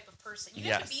attract the type of person. You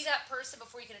have to Yes. be that person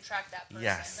before you can attract that person.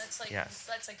 Yes,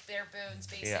 That's like bare bones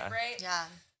basic, Yeah. right? Yeah.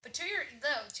 But to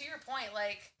your point,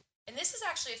 like, and this is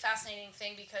actually a fascinating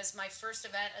thing because my first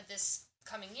event of this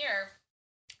coming year,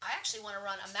 I actually want to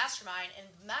run a mastermind, and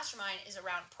mastermind is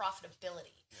around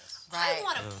profitability. Right. I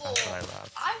want to Ooh, pull. that's what I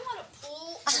love. I want to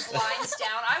pull the blinds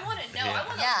down. I want to know. I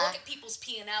want to Yeah. look at people's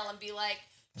P&L and be like,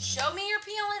 show me your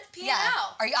P&L. Yeah.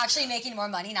 Are you actually making more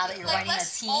money now that you're Like, running a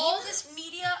let's team? all this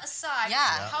media aside.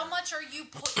 Yeah. How much are you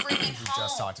bringing We home?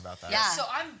 just talked about that. Yeah. So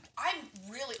I'm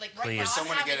really like right Please. now. For I'm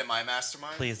someone to get having- in my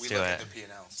mastermind, Please we do look it. at the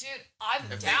P&Ls. Dude, I'm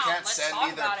If down. they can't Let's send talk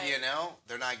me their about it. P&L,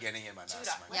 they're not getting in my Dude,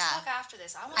 mastermind. let's Yeah. talk after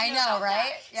this. I want to I know know, about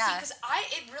right? That. Yeah. because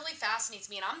it really fascinates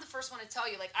me, and I'm the first one to tell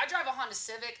you. Like, I drive a Honda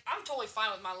Civic. I'm totally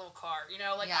fine with my little car. You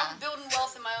know, like Yeah. I'm building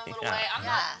wealth in my own little Yeah. way. I'm Yeah.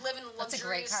 not living That's a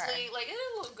great car. luxuriously. Like, it's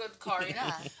a little good car. You know,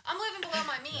 Yeah. I'm living below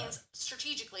my means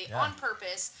strategically Yeah. on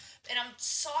purpose, and I'm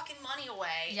socking money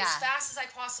away Yeah. as fast as I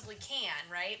possibly can.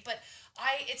 Right, but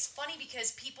it's funny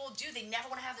because people they never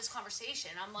want to have this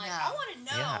conversation. I'm like, Yeah. I want to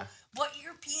know Yeah. what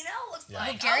your P&L looks Yeah. like.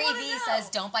 Well, I Gary wanna Vee know. says,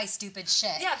 "Don't buy stupid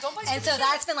shit." Yeah, don't buy And stupid so shit.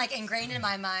 that's been like ingrained in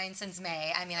my mind since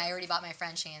May. I mean, I already bought my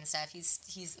Frenchie and stuff. He's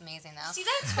amazing though. See,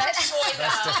 that's feng shui,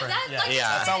 That's though. different. That, Yeah. like,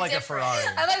 Yeah. It's not like a different.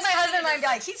 Ferrari. I like my husband might be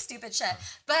like, he's stupid shit.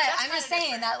 But That's I'm just kinda saying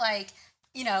different. that like,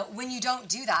 you know, when you don't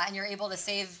do that and you're able to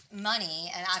save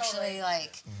money and actually Totally.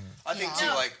 like, I think Yeah. too,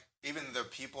 No. like even the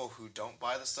people who don't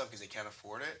buy the stuff because they can't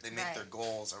afford it, they make Right. their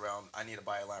goals around. I need to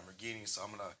buy a Lamborghini, so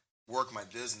I'm gonna work my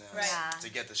business Right. Yeah. to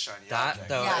get the shiny That object.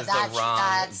 though Yeah, is the that's- wrong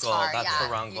that's goal. hard, That's yeah. the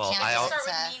wrong You goal. can't I just al- Start to-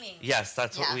 with meaning. Yes,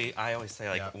 that's Yeah. what I always say.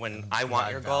 Like Yep. when And I want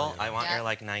provide your goal, value. I want Yeah. your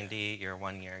like 90, your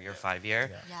 1 year, your 5 year.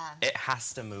 Yeah. yeah. It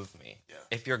has to move me. Yeah.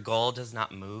 If your goal does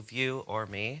not move you or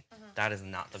me, that is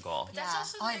not the goal. But that's Yeah.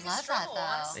 also the Oh, I biggest love that, struggle, though.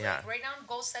 honestly. Yeah. Like, right now I'm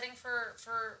goal setting for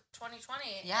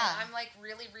 2020. Yeah. And I'm like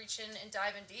really reaching and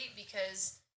diving deep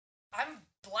because I'm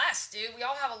blessed, dude. We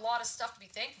all have a lot of stuff to be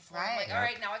thankful for. I'm Right. like, Yep. all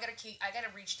right, now I gotta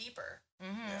reach deeper.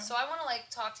 Mm-hmm. So I want to like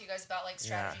talk to you guys about like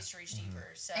strategies to reach deeper.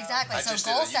 So Exactly. I So just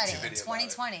goal did a YouTube setting, video about it.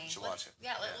 2020. You should watch it.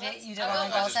 Yeah, You did I one will.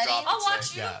 on I goal just setting? dropped it I'll today.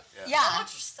 watch you. Yeah. Yeah. I'll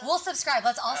watch your stuff. We'll subscribe.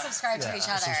 Let's all subscribe to each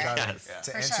other. subscribe. Yes. Yeah.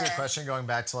 To For answer sure. your question, going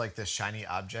back to like the shiny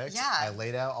object, Yeah. I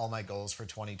laid out all my goals for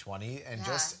 2020, and Yeah.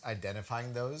 just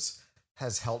identifying those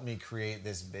has helped me create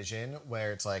this vision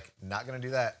where it's like not gonna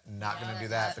do that, not Yeah, gonna do yeah,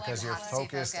 that, because like you're have to stay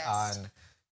focused focused. on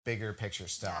bigger picture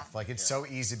stuff. Yeah. Like it's so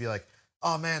easy to be like,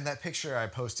 oh man, that picture I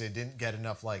posted didn't get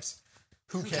enough likes.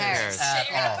 Who cares? cares Shit, at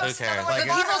you're gonna all? post Who another cares? one But Like,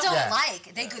 tomorrow. people don't yeah.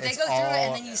 like. They go It's through it all-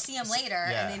 and then you see them later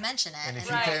Yeah. and they mention it. And if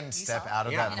Right. you can You step saw out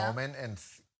of Yeah. that You know? moment and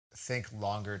think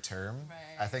longer term, Right.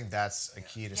 I think that's a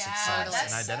key to Yeah, success. that's And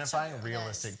such a- identifying it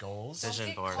realistic is. goals. Vision Don't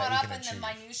get board caught that you up can in the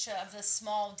achieve. minutia of the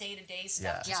small day-to-day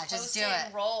stuff. Yeah. Yeah, just post do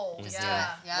and it. roll. Just yeah. do it.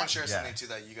 I Yeah. want to share Yeah. something too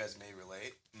that you guys may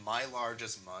relate. My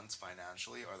largest months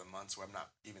financially are the months where I'm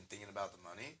not even thinking about the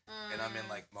money, and I'm in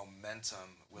like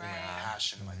momentum with Right. my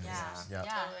passion in my Yeah. business. Yeah.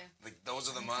 Yeah. Totally. Like those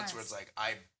are the Makes months where sense. it's like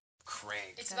I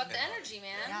crank. It's about the and, like, energy,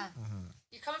 man. Yeah.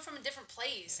 You're coming from a different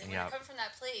place, and when Yep. you're coming from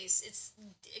that place, it's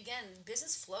again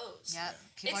business flows. Yep.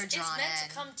 People it's are drawn meant in.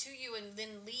 to come to you and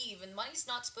then leave, and money's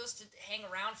not supposed to hang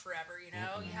around forever. You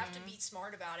know, you have to be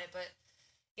smart about it. But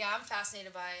yeah, I'm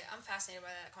fascinated by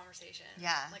that conversation.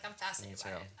 Yeah. like I'm fascinated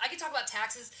Me by too. it. I could talk about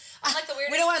taxes. I'm like the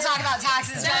weirdest. We don't want to talk about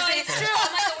taxes, No, Jesse. it's true.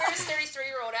 I'm like the weirdest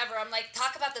 33-year-old ever. I'm like,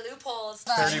 talk about the loopholes.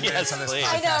 30 Yes, minutes on this please.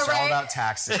 podcast I know, are all right? about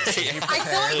taxes. I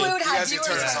feel like we would You have guys viewers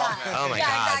can turn for us off, that. man. Oh my Yeah,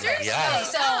 God. exactly. Yes.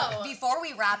 Okay, so Oh. before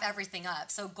we wrap everything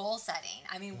up, so goal setting.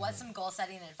 I mean, what's some goal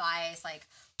setting advice, like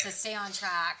to stay on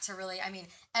track, to really, I mean,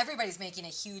 everybody's making a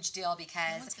huge deal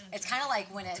because it's kind of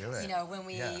like when it, Do it. you know, when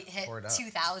we Yeah, hit pour it up.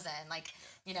 2000, like,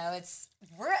 you know,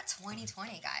 we're at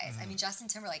 2020, guys. I mean, Justin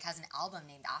Timberlake has an album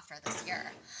named after this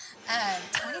year.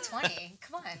 2020,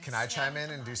 come on. Can I chime in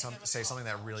and say something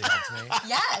that really helped me?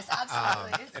 Yes,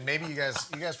 absolutely. And maybe you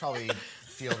guys probably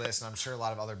feel this, and I'm sure a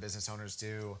lot of other business owners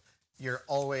do. You're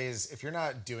always, if you're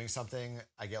not doing something,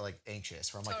 I get like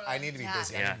anxious, where I'm like, I need to be Yeah.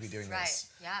 busy, I need to be doing Right, this.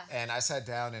 yeah. And I sat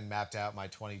down and mapped out my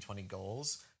 2020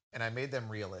 goals, and I made them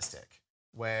realistic,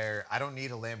 where I don't need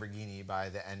a Lamborghini by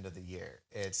the end of the year.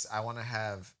 I want to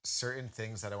have certain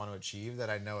things that I want to achieve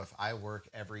that I know if I work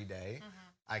every day,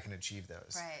 I can achieve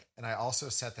those. Right. And I also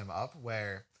set them up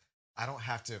where I don't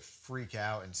have to freak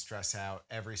out and stress out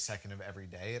every second of every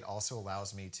day. It also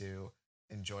allows me to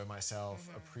enjoy myself,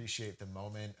 appreciate the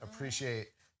moment, appreciate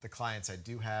the clients I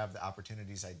do have, the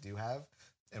opportunities I do have.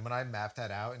 And when I mapped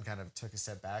that out and kind of took a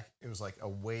step back, it was like a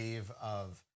wave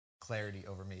of clarity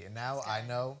over me. And now I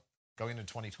know going into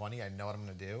 2020, I know what I'm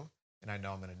going to do, and I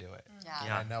know I'm going to do it. Yeah.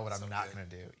 And I know what So I'm not good. going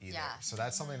to do either. Yeah. So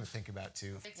that's something to think about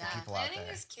too for Exactly. people out Planning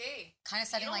there. is key. Kind of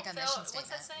setting You like a don't mission fail-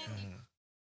 statement. What's that saying?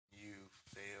 You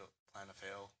plan to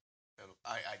fail.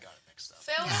 I got it mixed up.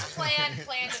 Fail to plan,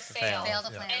 plan to fail. Fail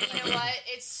to Yeah. plan. And you know what?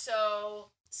 It's so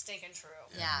stinking true.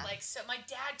 Yeah. Like, so my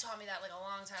dad taught me that like a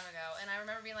long time ago, and I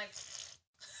remember being like,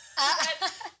 Uh,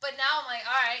 but now I'm like,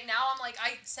 all right, now I'm like,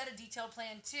 I set a detailed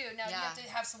plan too. Now you Yeah. have to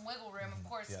have some wiggle room, of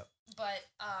course. Yep. But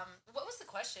what was the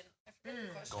question? I forget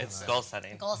the question. Goal It's setting. goal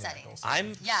setting. Goal setting. goal setting.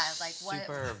 I'm Yeah, like what?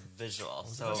 super visual,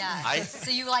 so Yeah. I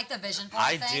So you like the vision board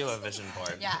I things? do a vision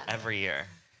board Yeah. every year,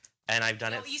 and I've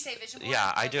done Oh, it. you say vision board?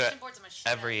 Yeah, I Oh, do vision it boards are my shit.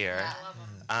 every year. Yeah. I love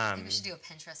them. I think we should do a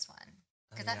Pinterest one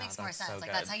because that Yeah, makes more that's sense. so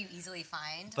Like that's good. how you easily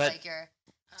find But like your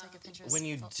it's like a Pinterest. When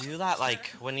you fil- do that, like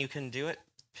when you can do it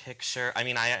picture, I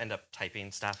mean, I end up typing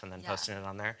stuff and then Yeah. posting it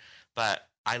on there, but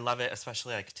I love it,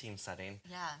 especially like team setting.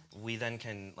 yeah, We then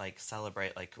can like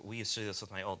celebrate, like we used to do this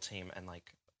with my old team and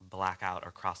like black out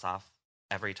or cross off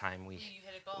every time You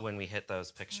hit a goal. when we hit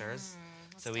those pictures.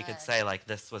 that's So we could good. say like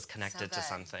this was connected to good.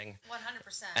 something.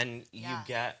 100%. And you Yeah.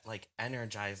 get like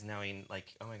energized knowing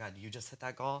like, oh my God, you just hit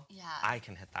that goal. Yeah. I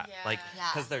can hit that. Yeah. Like, Yeah.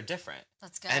 because they're different.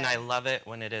 That's good. And I love it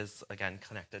when it is again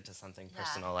connected to something Yeah.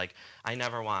 personal. Like I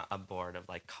never want a board of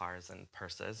like cars and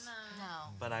purses.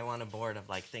 no. But I want a board of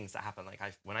like things that happen. Like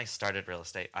when I started real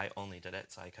estate, I only did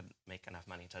it so I could make enough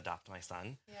money to adopt my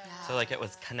son. Yeah. So like it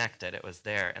was connected, it was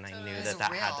there, and I knew It was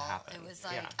that real. had to happen. It was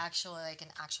like yeah. actually like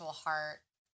an actual heart.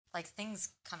 Like things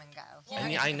come and go. You Well, I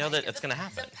mean, you I can, know like, that it's gonna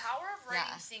happen. The power of writing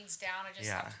Yeah. things down, I just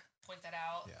Yeah. have to point that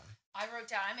out. Yeah. I wrote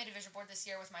down, I made a vision board this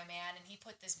year with my man, and he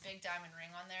put this big diamond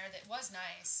ring on there that was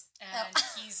nice. And Oh.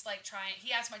 he's like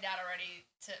he asked my dad already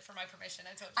for my permission.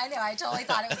 I told you. I know. I totally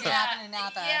thought it was gonna happen in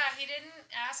Napa. Yeah, he didn't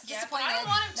ask yet, but I Disappointed. don't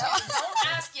want him to. No. Don't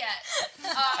ask yet.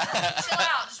 Chill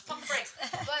out. Just pump the brakes.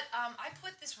 But I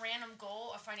put this random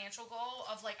goal, a financial goal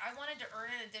of like I wanted to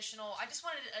earn an additional. I just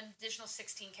wanted an additional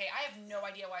 16K. I have no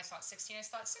idea why I thought 16. I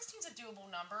thought 16 is a doable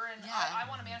number, and Yeah. I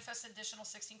want to manifest an additional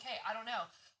 16K. I don't know.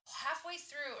 Halfway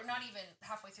through, or not even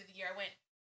halfway through the year, I went,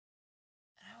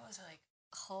 and I was like.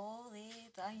 Holy,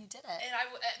 you did it. And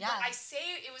Yeah. but I say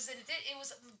it was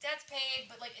debts paid,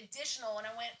 but like additional, and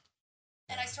I went,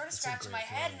 and I started That's a scratching great my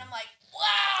head, feeling. and I'm like,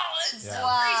 wow, it's Yeah. so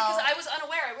Wow. crazy because I was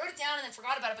unaware. I wrote it down and then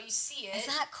forgot about it, but you see it. Is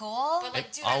that cool? But like,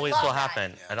 It dude, I always love will that.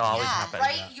 happen. Yeah. It'll always Yeah. happen.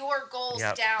 Write your goals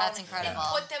Yep. down. That's incredible.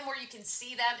 And put them where you can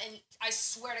see them, and I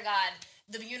swear to God,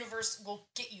 the universe will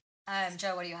get you.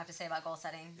 Joe, what do you have to say about goal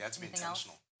setting? You have to be Anything else?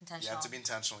 intentional. You Intentional. have to be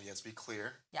intentional. You have to be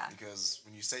clear. Yeah. Because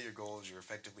when you set your goals, you're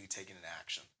effectively taking an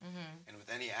action. Mm-hmm. And with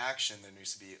any action, there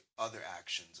needs to be other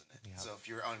actions in it. Yep. So if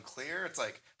you're unclear, it's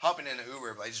like hopping in an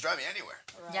Uber, like just drive me anywhere.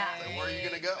 Yeah. Like, where are you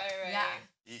gonna go? Right.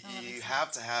 Yeah. You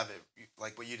have to have it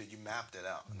like what you did. You mapped it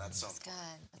out, and that's so That's good.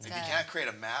 important. That's If good. you can't create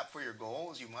a map for your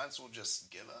goals, you might as well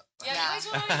just give up. Yeah, Yeah. you guys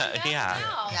want to do that Yeah.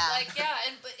 now. Yeah. Like, yeah,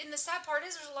 and the sad part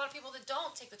is there's a lot of people that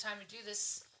don't take the time to do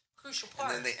this crucial part.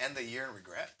 And then they end the year in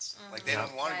regrets. Like they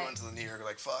don't want to go into the new year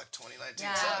like fuck 2019.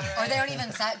 Yeah. sucked. Or they don't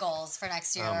even set goals for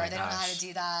next year. Oh my or they don't know how to gosh.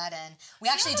 do that. And we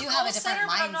actually do I'm have a goal different setter,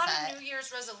 but mindset. I'm not a New Year's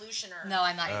resolutioner. No,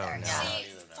 I'm not Oh, either. no. Yeah. See,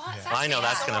 either, no. fun, Yeah. that's I know it.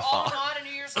 that's So gonna we're all fall. not a New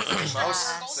Year's resolutioner. Most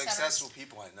We're goal successful setters.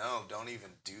 people I know don't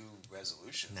even do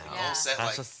resolutions. No. They Yeah. all set That's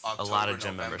like just October, a lot of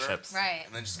gym November, memberships. Right.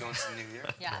 and then just go into the new year.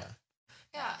 Yeah.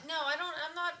 Yeah, no, I don't.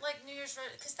 I'm not like New Year's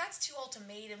because that's too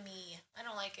ultimatum-y. I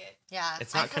don't like it. Yeah.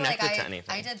 It's I not feel like connected to I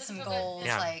anything. did Doesn't some feel good. goals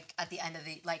Yeah. like at the end of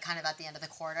the kind of at the end of the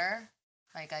quarter.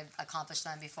 Like I accomplished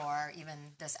them before even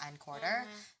this end quarter.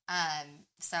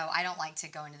 So I don't like to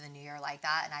go into the new year like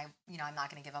that. And I'm not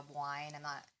gonna give up wine. I'm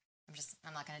not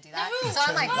gonna do that. No. So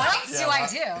I'm like, what else do Yeah. I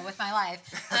do with my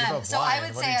life? up So I wine?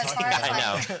 would What are say you as talking far as about? I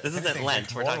like know. This isn't Anything Lent.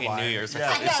 like We're more talking wine. New Year's Yeah.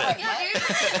 I know, resolution.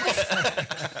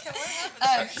 right? So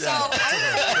I would say,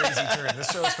 Crazy turn.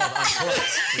 This show is called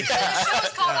Uncorked. The show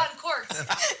is called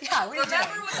Uncorked. yeah, we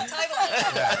Remember what the title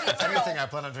is. Yeah. If anything, I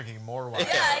plan on drinking more wine.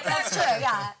 Yeah, that's true.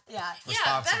 Yeah, yeah. Yeah, better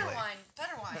Responsibly. wine.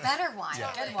 Better wine. Better wine,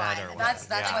 Yeah. good wine. Better wine, That's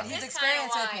yeah. what he's This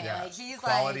experienced kind with of me. wine. Yeah. Like he's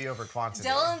Quality like over quantity.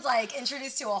 Dylan's like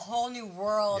introduced to a whole new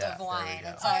world Yeah, of there we wine. go.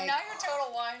 It's Oh, like now you're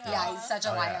total wine. yeah, he's such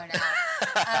a Oh, yeah. wino now.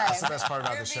 That's the best part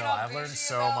about You're the being show. all I've learned bougie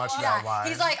so about much wine. about Yeah, wine.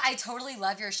 he's like, I totally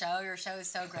love your show. Your show is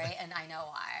so great, and I know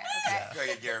why. Okay. Gotta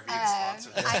get Gary Vee to sponsor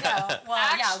this. I know. Well,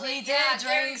 Actually, yeah, we did yeah,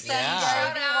 drink some Yeah. Gary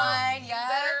Shout Vee out. wine. You Yeah.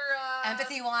 better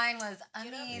empathy wine was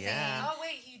amazing. Yeah. Oh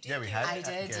wait, you did. Yeah, we do had it. I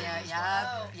did, Gary yeah, was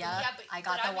yeah, wine. yeah. But, I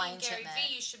got but the wine Gary shipment.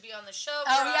 V, you should be on the show,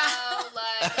 Oh, bro. yeah.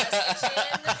 Like, let's get you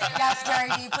in there. Yes, Gary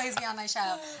Vee, please be on my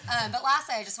show. But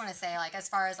lastly, I just want to say, like, as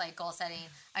far as like goal setting,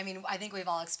 I mean, I think we've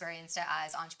all experienced it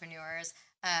as entrepreneurs.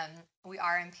 We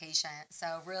are impatient,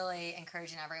 so really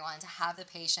encouraging everyone to have the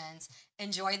patience,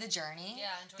 enjoy the journey, Yeah,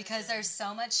 enjoy the because journey. there's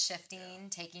so much shifting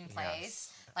taking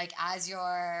place. Like as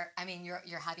you're having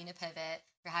to pivot,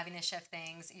 you're having to shift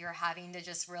things, you're having to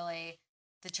just really.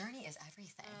 The journey is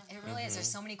everything. It really is. There's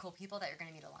so many cool people that you're going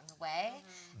to meet along the way,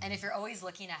 and if you're always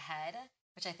looking ahead,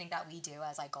 which I think that we do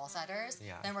as like goal setters,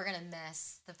 then we're gonna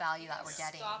miss the value that we're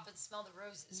getting. Stop and smell the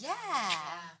roses. Yeah,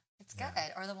 it's good.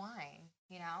 Or the wine,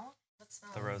 you know? Let's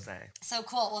smell The it. rosé. So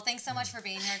cool. Well, thanks so much for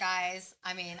being here, guys.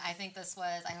 I mean, I think this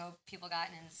was, I hope people got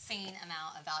an insane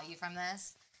amount of value from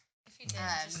this. If you did,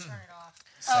 just turn it off.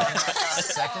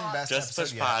 Second best Just episode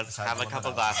push yet, pause, besides have the a one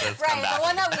couple without- glasses, come Right, back. the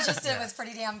one that we just did was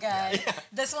pretty damn good.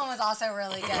 This one was also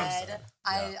really good.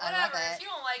 I love Whatever. If it. you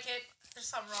don't like it, there's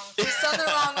something wrong with you. There's something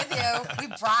wrong with you.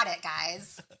 We brought it,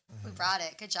 guys. We brought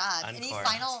it. Good job. Any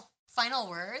Encore. final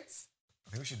words?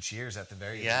 I think we should cheers at the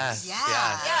very Yes. Yeah.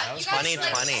 Yes. Yeah, you guys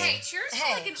 2020. Hey, cheers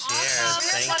Hey. to like an Cheers. awesome.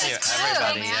 Thank you, Cheers,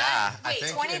 everybody. man. Yeah. I Wait,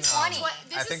 think 2020.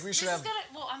 I think we should this have. Is gonna,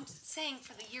 well, I'm saying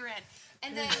for the year end,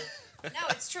 and then no,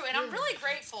 it's true, and I'm really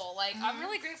grateful. Like I'm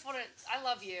really grateful to. I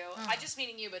love you. I just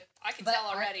meeting you, but I can But tell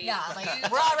already. yeah, like, You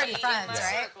we're love already me in friends, my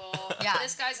right? circle. Yeah.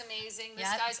 This guy's amazing. This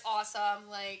Yep. guy's awesome.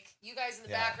 Like you guys in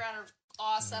the Yeah. background are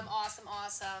awesome, awesome,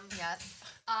 awesome. Yeah.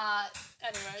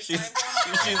 Anyway, She's, sorry,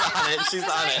 I'm going she's on it. She's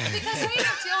on it. because I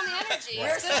even feeling the energy.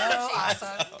 We're It's good so energy.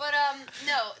 awesome. But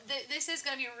no, this is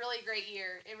going to be a really great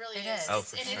year. It really It is. is. Oh,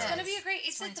 for and sure. it's going to be a great.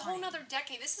 It's It's like the whole 2020. nother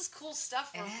decade. This is cool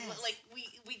stuff. Where, It is. like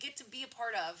we get to be a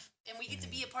part of, and we get to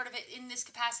be a part of it in this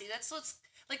capacity. That's what's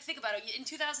like. Think about it. In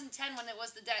 2010, when it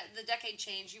was the decade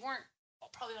change, you weren't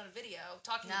probably on a video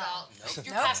talking No. about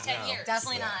your Nope. past 10 No. years.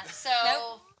 Definitely Yeah. not. So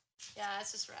Nope. yeah,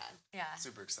 it's just rad. Yeah.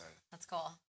 Super excited. That's cool.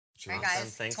 All Cheers. right, guys. Awesome.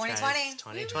 Thanks, 2020. guys.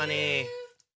 2020.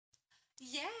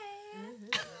 Yeah.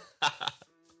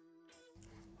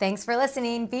 Thanks for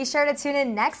listening. Be sure to tune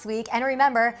in next week and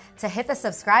remember to hit the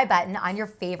subscribe button on your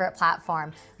favorite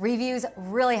platform. Reviews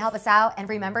really help us out, and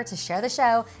remember to share the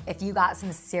show if you got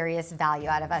some serious value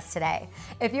out of us today.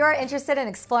 If you are interested in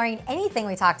exploring anything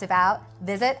we talked about,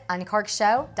 visit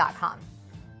uncorkshow.com.